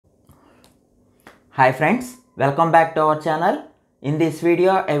Hi friends, welcome back to our channel. In this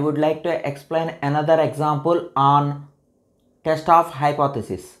video, I would like to explain another example on test of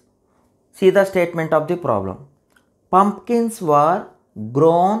hypothesis. See the statement of the problem. Pumpkins were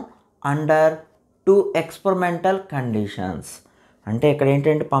grown under two experimental conditions. అంటే ఇక్కడ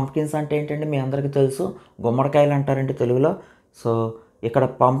ఏంటంటే pumpkins అంటే ఏంటంటే మీ అందరికీ తెలుసు, గుమ్మడికాయలు అంటారండి తెలుగులో. సో ఇక్కడ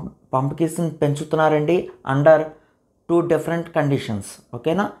pumpkins పెంచుతున్నారండి under two different conditions.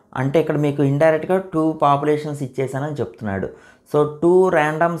 ఓకేనా, అంటే ఇక్కడ మీకు ఇండైరెక్ట్గా టూ పాపులేషన్స్ ఇచ్చేసానని చెప్తున్నాడు. So 2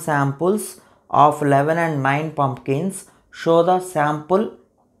 random samples of 11 and 9 pumpkins show the sample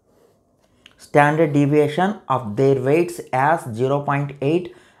standard deviation of their weights as 0.8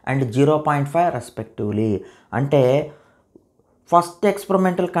 and 0.5 respectively. అంటే ఫస్ట్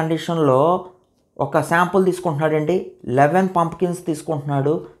ఎక్స్పెరిమెంటల్ కండిషన్లో ఒక శాంపుల్ తీసుకుంటున్నాడండి, 11 పంప్కిన్స్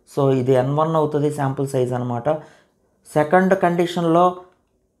తీసుకుంటున్నాడు. సో ఇది N1 అవుతుంది శాంపుల్ సైజ్ అనమాట. సెకండ్ కండిషన్లో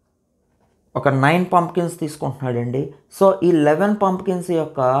ఒక 9 పంప్కిన్స్ తీసుకుంటున్నాడండి. సో ఈ 11 పంప్కిన్స్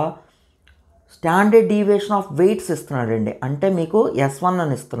యొక్క స్టాండర్డ్ డీవియేషన్ ఆఫ్ వెయిట్స్ ఇస్తున్నాడండి, అంటే మీకు S1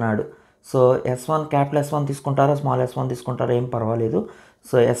 అని ఇస్తున్నాడు. సో S1 క్యాపిటల్ S1 తీసుకుంటారా స్మాల్ S1 తీసుకుంటారా ఏం పర్వాలేదు.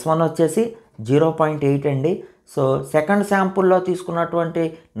 సో S1 వచ్చేసి 0.8 అండి. సో సెకండ్ శాంపుల్లో తీసుకున్నటువంటి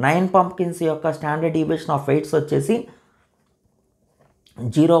 9 పంప్కిన్స్ యొక్క స్టాండర్డ్ డీవియేషన్ ఆఫ్ వెయిట్స్ వచ్చేసి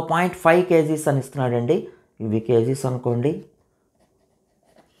 0.5 kgs అని ఇస్తున్నాడండి. ఇవి కేజీస్ అనుకోండి.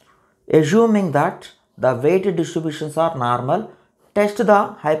 Assuming that the weight distributions are normal, test the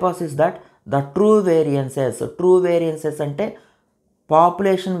hypothesis that the true variances అంటే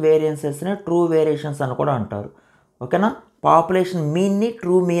పాపులేషన్ వేరియన్సెస్ని ట్రూ వేరియేషన్స్ అని కూడా అంటారు. ఓకేనా, పాపులేషన్ మీన్ని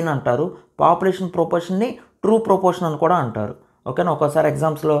ట్రూ మీన్ అంటారు, పాపులేషన్ ప్రొపోర్షన్ని ట్రూ ప్రొపోర్షన్ అని కూడా అంటారు. ఓకేనా, ఒక్కోసారి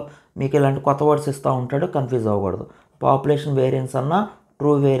ఎగ్జామ్స్లో మీకు ఇలాంటి కొత్త వర్డ్స్ ఇస్తూ ఉంటాడు, కన్ఫ్యూజ్ అవ్వకూడదు. పాపులేషన్ వేరియన్స్ అన్నా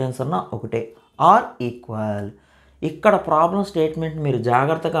ట్రూ వేరియన్స్ అన్నా ఒకటే, ఆర్ ఈక్వల్. ఇక్కడ ప్రాబ్లం స్టేట్మెంట్ మీరు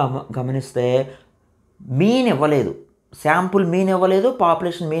జాగ్రత్తగా గమనిస్తే మీన్ ఇవ్వలేదు, శాంపుల్ మీన్ ఇవ్వలేదు,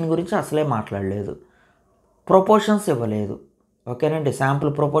 పాపులేషన్ మీన్ గురించి అసలే మాట్లాడలేదు, ప్రొపోర్షన్స్ ఇవ్వలేదు. ఓకేనండి,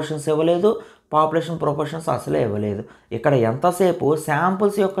 శాంపుల్ ప్రొపోర్షన్స్ ఇవ్వలేదు, పాపులేషన్ ప్రొపోర్షన్స్ అసలే ఇవ్వలేదు. ఇక్కడ ఎంతసేపు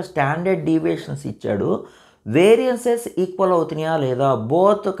శాంపుల్స్ యొక్క స్టాండర్డ్ డీవియేషన్స్ ఇచ్చాడు, వేరియన్సెస్ ఈక్వల్ అవుతున్నాయా లేదా,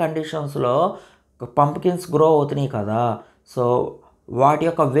 బోత్ కండిషన్స్లో పంప్కిన్స్ గ్రో అవుతున్నాయి కదా, సో వాటి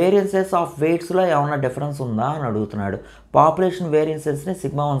యొక్క వేరియన్సెస్ ఆఫ్ వెయిట్స్లో ఏమైనా డిఫరెన్స్ ఉందా అని అడుగుతున్నాడు. పాపులేషన్ వేరియన్సెస్ని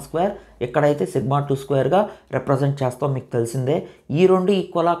σ1², ఇక్కడైతే σ2²గా రిప్రజెంట్ చేస్తాం, మీకు తెలిసిందే. ఈ రెండు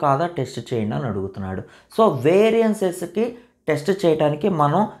ఈక్వలా కాదా టెస్ట్ చేయండి అని అడుగుతున్నాడు. సో వేరియన్సెస్కి టెస్ట్ చేయడానికి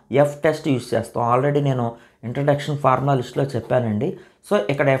మనం ఎఫ్ టెస్ట్ యూజ్ చేస్తాం. ఆల్రెడీ నేను ఇంట్రడక్షన్ ఫార్ములా లిస్ట్లో చెప్పానండి. సో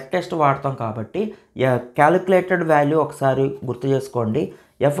ఇక్కడ ఎఫ్ టెస్ట్ వాడతాం కాబట్టి క్యాలిక్యులేటెడ్ వాల్యూ ఒకసారి గుర్తు చేసుకోండి.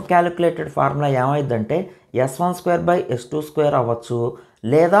 ఎఫ్ క్యాలిక్యులేటెడ్ ఫార్ములా ఏమైందంటే S1²/S2² అవ్వచ్చు,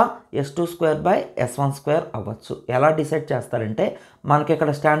 లేదా S2²/S1² అవ్వచ్చు. ఎలా డిసైడ్ చేస్తారంటే మనకి ఇక్కడ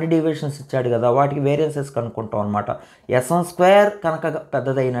స్టాండర్డ్ డీవియేషన్స్ ఇచ్చాడు కదా, వాటికి వేరియన్సెస్ కనుక్కుంటాం అనమాట. S1² కనుక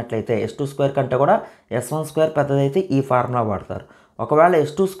పెద్దదైనట్లయితే S2² కంటే కూడా S1² పెద్దదైతే ఈ ఫార్ములా వాడతారు. ఒకవేళ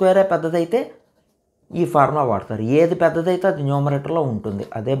S2² పెద్దదైతే ఈ ఫార్ములా వాడతారు. ఏది పెద్దదైతే అది న్యూమరేటర్లో ఉంటుంది,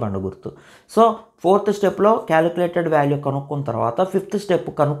 అదే బండ గుర్తు. సో 4th స్టెప్లో క్యాలిక్యులేటెడ్ వాల్యూ కనుక్కున్న తర్వాత 5th స్టెప్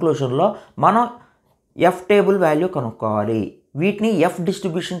కన్క్లూషన్లో మనం ఎఫ్ టేబుల్ వాల్యూ కనుక్కోవాలి. వీటిని ఎఫ్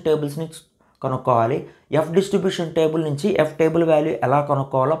డిస్ట్రిబ్యూషన్ టేబుల్స్ని కనుక్కోవాలి. ఎఫ్ డిస్ట్రిబ్యూషన్ టేబుల్ నుంచి ఎఫ్ టేబుల్ వాల్యూ ఎలా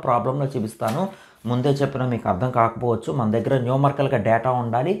కనుక్కోవాలో ప్రాబ్లంలో చూపిస్తాను. ముందే చెప్పిన మీకు అర్థం కాకపోవచ్చు, మన దగ్గర న్యూమరికల్గా డేటా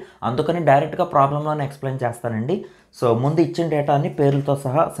ఉండాలి, అందుకని డైరెక్ట్గా ప్రాబ్లంలోనే ఎక్స్ప్లెయిన్ చేస్తానండి. సో ముందు ఇచ్చిన డేటాని పేర్లతో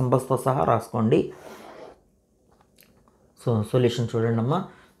సహా సింబల్స్తో సహా రాసుకోండి. సో సొల్యూషన్ చూడండి అమ్మా.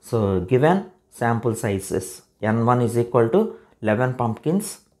 So given sample sizes N1 is equal to 11 pumpkins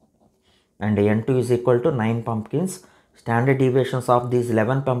and N2 is equal to 9 pumpkins. Standard deviations of these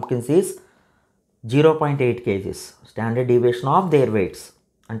 11 pumpkins is 0.8 kgs. Standard deviation of their weights.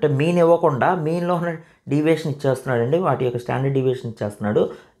 అంటే మీన్ ఇవ్వకుండా మీన్లో ఉన్న డీవియేషన్ ఇచ్చేస్తున్నాడు అండి, వాటి యొక్క standard deviation ఇచ్చేస్తున్నాడు.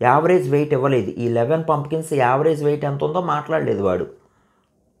 Average wait ఇవ్వలేదు. ఈ 11 pumpkins average wait ఎంత ఉందో మాట్లాడలేదు వాడు.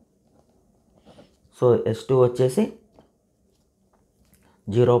 సో S2 వచ్చేసి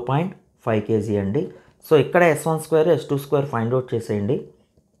 0.5 kg అండి. సో ఇక్కడ S1² S2² ఫైండ్ అవుట్ చేసేయండి.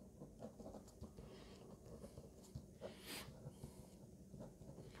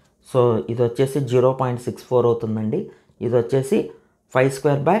 సో ఇది వచ్చేసి 0.64 అవుతుందండి. ఇది వచ్చేసి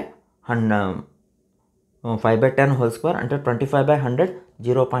 5/10² అంటే 25/100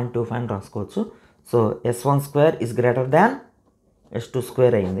 0.25 అని రాసుకోవచ్చు. So S1² is greater than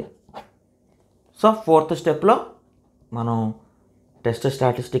S2² అయింది. సో 4th స్టెప్లో మనం టెస్ట్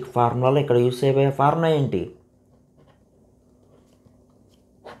స్టాటిస్టిక్ ఫార్ములాలో ఇక్కడ యూజ్ చేయబోయే ఫార్ములా ఏంటి,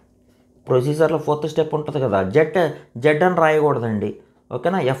 ప్రొసీజర్లో 4th స్టెప్ ఉంటుంది కదా, జెడ్ అని రాయకూడదండి.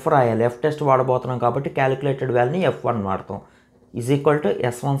 ఓకేనా, ఎఫ్ రాయాలి. ఎఫ్ టెస్ట్ వాడబోతున్నాం కాబట్టి క్యాలిక్యులేటెడ్ వాల్యూని F1 వాడతాం. ఈజ్ ఈక్వల్ టు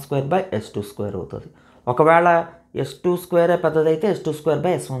S1²/S2² అవుతుంది. ఒకవేళ S2² పెద్దదైతే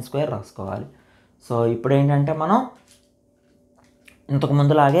S2²/S1² రాసుకోవాలి. సో ఇప్పుడు ఏంటంటే మనం ఇంతకు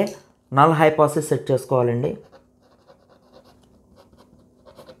ముందులాగే నల్ హైపోథిసిస్ సెట్ చేసుకోవాలండి.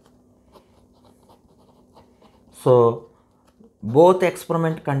 సో బోత్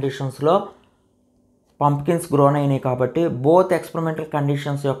ఎక్స్పెరిమెంట్ కండిషన్స్లో పంప్కిన్స్ గ్రోన్ అయినాయి కాబట్టి బోత్ ఎక్స్పెరిమెంటల్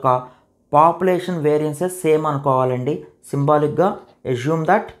కండిషన్స్ యొక్క population variances same అనుకోవాలండి. సింబాలిక్గా assume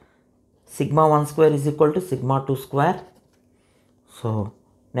that σ1² is equal to σ2². So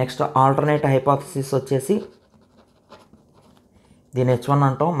next alternate hypothesis వచ్చేసి దీని H1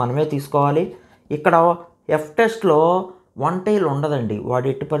 అంటాం, మనమే తీసుకోవాలి. ఇక్కడ ఎఫ్ టెస్ట్లో వన్ టైల్ ఉండదండి. వాడు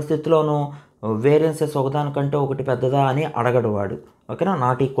ఎట్టి పరిస్థితుల్లోనూ వేరియన్సెస్ ఒకదానికంటే ఒకటి పెద్దదా అని అడగడు వాడు. ఓకేనా,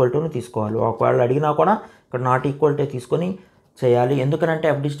 నాట్ ఈక్వల్ టును తీసుకోవాలి. ఒకవేళ అడిగినా కూడా ఇక్కడ నాట్ ఈక్వల్ టు తీసుకొని చేయాలి. ఎందుకంటే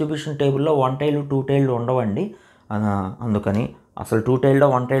ఎఫ్ డిస్ట్రిబ్యూషన్ టేబుల్లో వన్ టైల్ టూ టైల్డ్ ఉండవండి. అందుకని అసలు టూ టైల్డో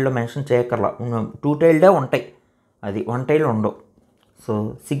వన్ టైల్డో మెన్షన్ చేయక్కర్లా, టూ టైల్డే ఉంటాయి, అది వన్ టైల్ ఉండవు. సో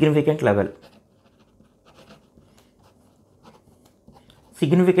సిగ్నిఫికెంట్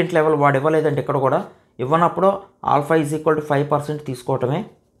లెవెల్ వాడు ఇవ్వలేదంటే ఇక్కడ కూడా ఇవ్వనప్పుడు alpha is equal to 5% తీసుకోవటమే.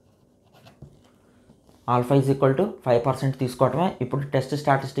 Alpha is equal to 5% తీసుకోవటమే. ఇప్పుడు టెస్ట్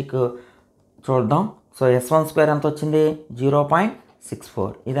స్టాటిస్టిక్ చూద్దాం. సో S1² ఎంత వచ్చింది?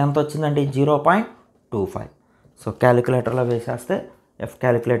 0.64. ఇది ఎంత వచ్చిందండి? 0.25. సో క్యాలిక్యులేటర్లో వేసేస్తే ఎఫ్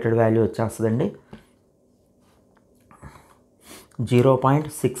క్యాలిక్యులేటెడ్ వాల్యూ వచ్చేస్తుందండి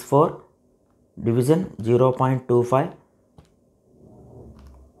 0.64 డివిజన్ 0.25.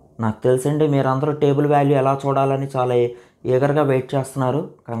 నాకు తెలుసండి మీరందరూ టేబుల్ వాల్యూ ఎలా చూడాలని చాలా ఈగర్గా వెయిట్ చేస్తున్నారు.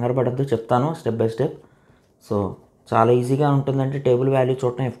 కంగారు పడద్దు, చెప్తాను స్టెప్ బై స్టెప్. సో చాలా ఈజీగా ఉంటుందండి టేబుల్ వాల్యూ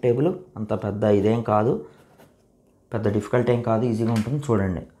చూడటం. ఎఫ్ టేబుల్ అంత పెద్ద ఇదేం కాదు, పెద్ద డిఫికల్ట్ ఏం కాదు, ఈజీగా ఉంటుంది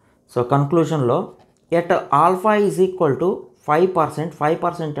చూడండి. So కన్క్లూషన్లో at alpha is equal to 5%.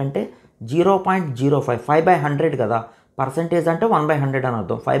 5% అంటే 0.05, 5/100 కదా, పర్సంటేజ్ అంటే 1/100 అని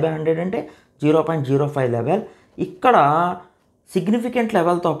అర్థం. 5/100 అంటే 0.05 లెవెల్. ఇక్కడ సిగ్నిఫికెంట్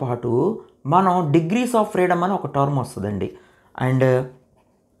లెవెల్తో పాటు మనం డిగ్రీస్ ఆఫ్ ఫ్రీడమ్ అని ఒక టర్మ్ వస్తుందండి. And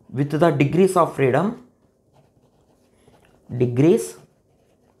with the degrees of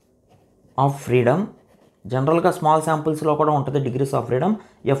freedom జనరల్గా స్మాల్ శాంపుల్స్లో కూడా ఉంటుంది డిగ్రీస్ ఆఫ్ ఫ్రీడమ్,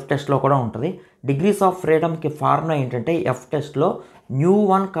 ఎఫ్ టెస్ట్లో కూడా ఉంటుంది. డిగ్రీస్ ఆఫ్ ఫ్రీడమ్కి ఫార్ములా ఏంటంటే ఎఫ్ టెస్ట్లో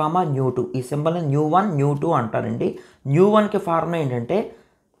µ1, µ2, ఈ సింబల్ని µ1, µ2 అంటారండి. µ1కి ఫార్ములా ఏంటంటే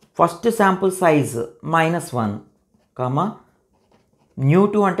ఫస్ట్ శాంపుల్ సైజ్ -1,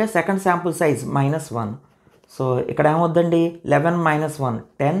 µ2 అంటే సెకండ్ శాంపుల్ సైజ్ -1. సో ఇక్కడ ఏమవుద్దండి 11 - 1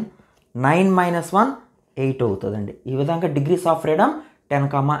 10, 9 - 1 8 అవుతుందండి. ఈ విధంగా డిగ్రీస్ ఆఫ్ ఫ్రీడమ్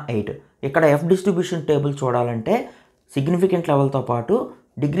 10, 8. ఇక్కడ ఎఫ్ డిస్ట్రిబ్యూషన్ టేబుల్ చూడాలంటే సిగ్నిఫికెంట్ లెవెల్తో పాటు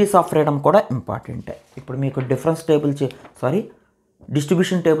డిగ్రీస్ ఆఫ్ ఫ్రీడమ్ కూడా ఇంపార్టెంటే. ఇప్పుడు మీకు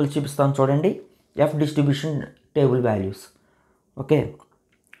డిస్ట్రిబ్యూషన్ టేబుల్ చూపిస్తాను చూడండి. F distribution table values. Okay,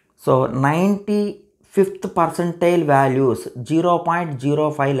 so 95th percentile values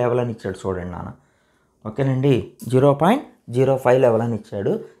 0.05 level అని ఇచ్చాడు చూడండి నాన్న. ఓకేనండి, 0.05 లెవెల్ అని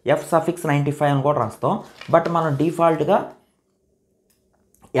ఇచ్చాడు. ఎఫ్ సఫిక్స్ 95 అని కూడా రాస్తాం, బట్ మనం డిఫాల్ట్గా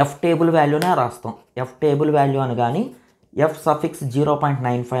ఎఫ్ టేబుల్ వాల్యూనే రాస్తాం. ఎఫ్ టేబుల్ వాల్యూ అని కానీ ఎఫ్ సఫిక్స్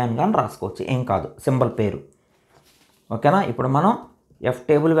 0.95 అని కానీ రాసుకోవచ్చు, ఏం కాదు, సింబల్ పేరు. ఓకేనా, ఇప్పుడు మనం ఎఫ్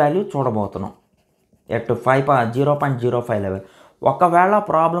టేబుల్ వాల్యూ చూడబోతున్నాం ఎట్ 0.05 లెవెల్. ఒకవేళ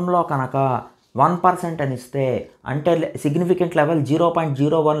ప్రాబ్లంలో కనుక 1% అని ఇస్తే, అంటే సిగ్నిఫికెంట్ లెవెల్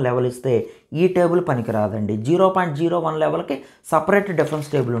 0.01 లెవెల్ ఇస్తే ఈ టేబుల్ పనికిరాదండి. 0.01 లెవెల్కి సపరేట్ డిఫరెన్స్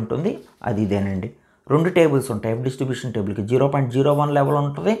టేబుల్ ఉంటుంది, అది ఇదేనండి. రెండు టేబుల్స్ ఉంటాయి ఎఫ్ డిస్ట్రిబ్యూషన్ టేబుల్కి. 0.01 లెవెల్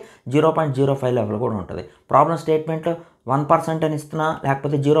ఉంటుంది, 0.05 లెవెల్ కూడా ఉంటుంది. ప్రాబ్లం స్టేట్మెంట్లో 1% అని ఇస్తున్నా,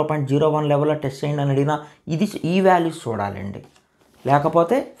 లేకపోతే 0.01 లెవెల్లో టెస్ట్ చేయండి అని అడిగినా ఈ వాల్యూస్ చూడాలండి.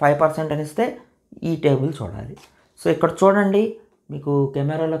 లేకపోతే 5% అని ఇస్తే ఈ టేబుల్ చూడాలి. సో ఇక్కడ చూడండి, మీకు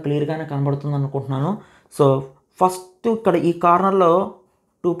కెమెరాలో క్లియర్గానే కనబడుతుంది అనుకుంటున్నాను. సో ఫస్ట్ ఇక్కడ ఈ కార్నర్లో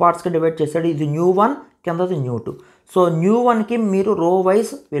 2 పార్ట్స్కి డివైడ్ చేశాడు. ఇది µ1, కిందది µ2. సో µ1కి మీరు రో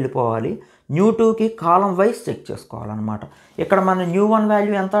వైజ్ వెళ్ళిపోవాలి, µ2కి కాలం వైజ్ చెక్ చేసుకోవాలన్నమాట. ఇక్కడ మన µ1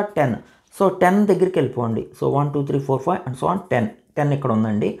 వాల్యూ ఎంత? 10. సో 10 దగ్గరికి వెళ్ళిపోండి. సో 1 2 3 4 5 అండ్ సో 10 ఇక్కడ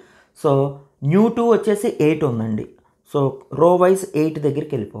ఉందండి. సో µ2 వచ్చేసి 8 ఉందండి. సో రో వైజ్ 8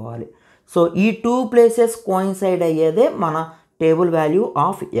 దగ్గరికి వెళ్ళిపోవాలి. సో ఈ 2 ప్లేసెస్ కోయిన్సైడ్ అయ్యేదే మన table value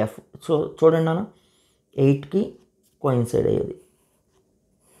of F. So చూడండి నాన్న, 8కి కోయిన్సైడ్ అయ్యేది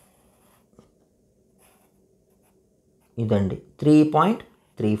ఇదండి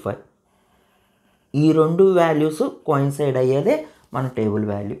 3.35. ఈ రెండు వాల్యూస్ కోయిన్సైడ్ అయ్యేదే మన టేబుల్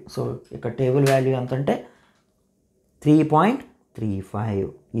వాల్యూ. సో ఇక్కడ టేబుల్ వాల్యూ ఎంత అంటే 3.35.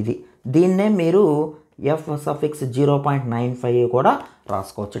 ఇది దీన్నే మీరు ఎఫ్ సఫిక్స్ 0.95 కూడా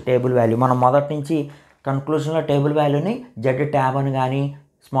రాసుకోవచ్చు టేబుల్ వాల్యూ. మనం మొదటి నుంచి కన్క్లూషన్లో టేబుల్ వాల్యూని జెడ్ ట్యాబ్ అని కానీ,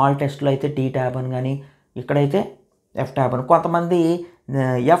 స్మాల్ టెస్ట్లో అయితే టీ ట్యాబ్ అని కానీ, ఇక్కడైతే ఎఫ్ ట్యాబ్ అని. కొంతమంది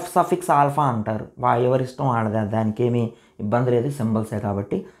ఎఫ్ సఫిక్స్ ఆల్ఫా అంటారు, ఎవరిష్టం వాళ్ళది, దానికి ఏమీ ఇబ్బంది లేదు, సింబల్సే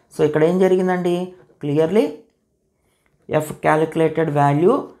కాబట్టి. సో ఇక్కడ ఏం జరిగిందండి, clearly F calculated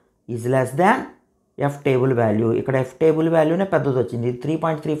value is less than F table value. ఇక్కడ ఎఫ్ టేబుల్ వాల్యూనే పెద్దది వచ్చింది, ఇది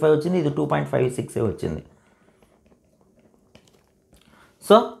 3.35 వచ్చింది, ఇది 2.56 వచ్చింది.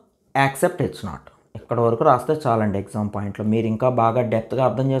 So accept H0. ఇక్కడ వరకు రాస్తే చాలండి ఎగ్జామ్ పాయింట్లో. మీరు ఇంకా బాగా డెప్త్గా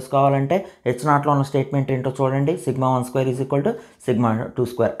అర్థం చేసుకోవాలంటే H0లో ఉన్న స్టేట్మెంట్ ఏంటో చూడండి. σ1² =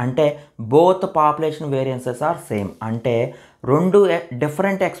 σ2². అంటే both population variances are same. అంటే రెండు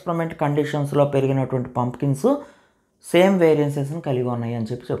డిఫరెంట్ ఎక్స్పెరిమెంట్ కండిషన్స్లో పెరిగినటువంటి పంప్కిన్స్ సేమ్ వేరియన్సెస్ని కలిగి ఉన్నాయి అని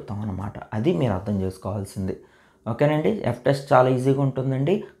చెప్తాం అన్నమాట. అది మీరు అర్థం చేసుకోవాల్సింది. ఓకేనండి. ఎఫ్ టెస్ట్ చాలా ఈజీగా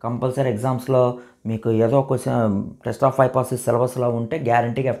ఉంటుందండి. కంపల్సరీ ఎగ్జామ్స్లో మీకు ఏదో క్వశ్చన్ టెస్ట్ ఆఫ్ హైపోథెసిస్ సిలబస్లో ఉంటే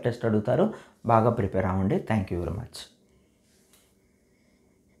గ్యారంటీగా ఎఫ్ టెస్ట్ అడుగుతారు. బాగా ప్రిపేర్ అవ్వండి. Thank you very much.